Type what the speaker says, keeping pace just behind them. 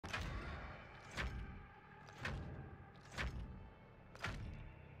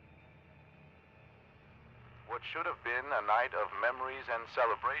What should have been a night of memories and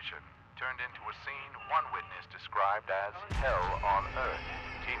celebration turned into a scene one witness described as hell on earth.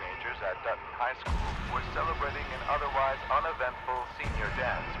 Teenagers at Dutton High School were celebrating an otherwise uneventful senior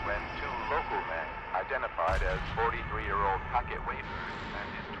dance when two local men, identified as 43-year-old pocket waiter and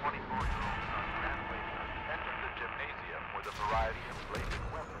his 24-year-old son Grant Waiter, entered the gymnasium with a variety of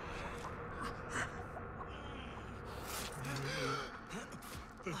blazing weapons.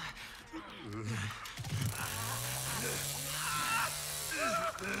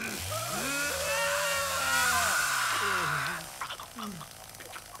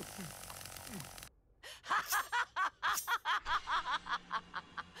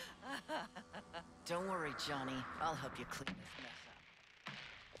 Don't worry, Johnny. I'll help you clean this mess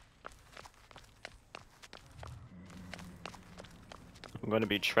up. I'm gonna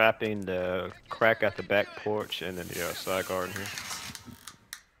be trapping the crack at the back porch and then the side garden here.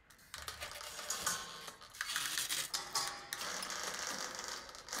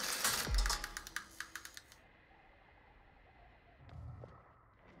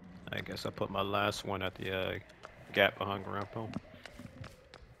 I guess I put my last one at the gap behind Grandpa.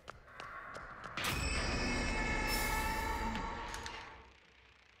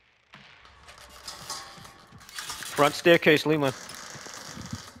 Front staircase, Lima.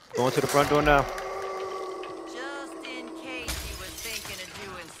 Going to the front door now. Just in case you were thinking of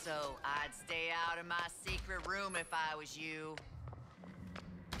doing so, I'd stay out of my secret room if I was you.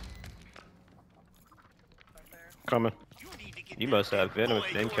 Coming. You must have venom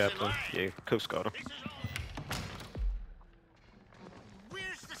then, Captain. Yeah, Cook's got him.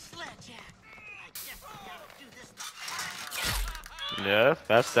 Where's the sledge at? I guess we gotta do this. Yeah,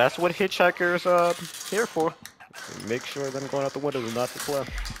 that's what Hitchhiker is here for. Make sure them going out the window is not the play.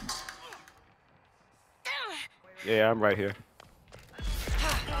 Yeah, I'm right here.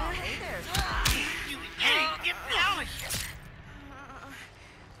 Hey there. You idiot! Get down here!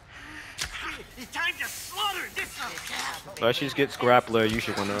 It's time to slaughter this one! Well, she gets grappler, you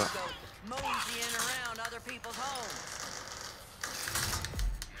should wanna. Moseying around other people's homes.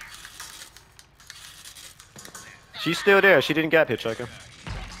 She's still there. She didn't get Hitchhiker.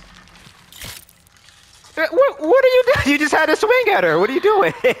 What are you doing? You just had to swing at her. What are you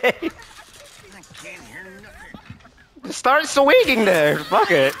doing? I can't hear nothing. Start swinging there. Fuck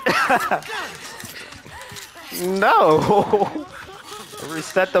it. No.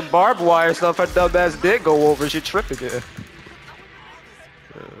 Reset the barbed wire stuff her dumbass did go over. She tripped again.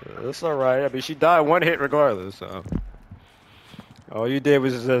 That's alright. I mean, she died one hit regardless, so. All you did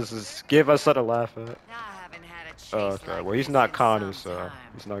was just give us something to laugh at. I haven't had a chase Okay, like well, he's this not in Connor, some so time.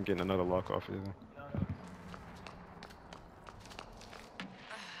 he's not getting another lock off either.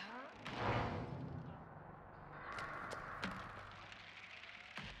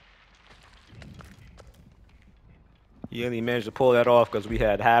 He only managed to pull that off because we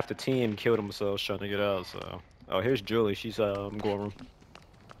had half the team killed themselves trying to get out, so. Oh, here's Julie. She's, going.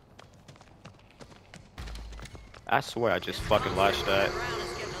 I swear I just fucking latched that.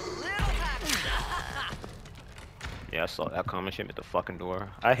 Yeah, I saw that coming. She hit the fucking door.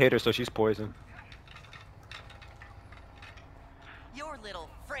 I hit her, so she's poisoned. Your little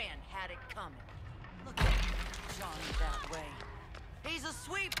friend had it coming. Look at Johnny that way. He's a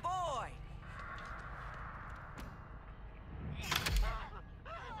sweet boy.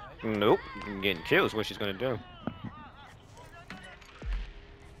 Nope. Getting killed is what she's gonna do.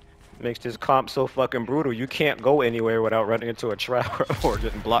 Makes this comp so fucking brutal. You can't go anywhere without running into a trap or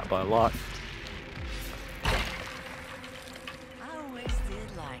getting blocked by a lock. I always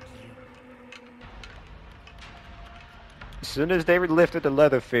did like you. As soon as they lifted the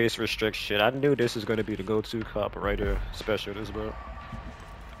Leatherface restriction, I knew this is gonna be the go-to cop right here. Specialist, bro.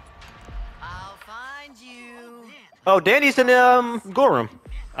 I'll find you. Oh, Danny's in the Gorham.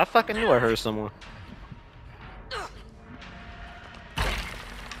 I fucking knew I heard someone.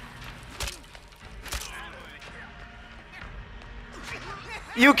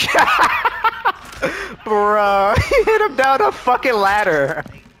 You can't, bro. He hit him down a fucking ladder.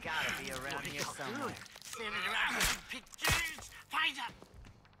 They gotta be around here somewhere. Standing around with pictures. Find out.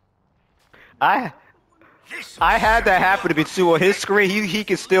 I had that happen to me too. On his screen, he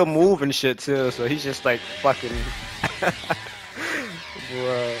can still move and shit too. So he's just like fucking.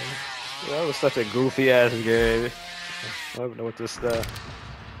 Bro, that was such a goofy ass game. I don't even know what this stuff.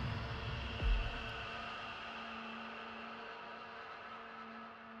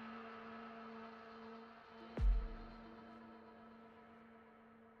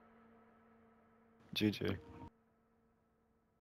 GG.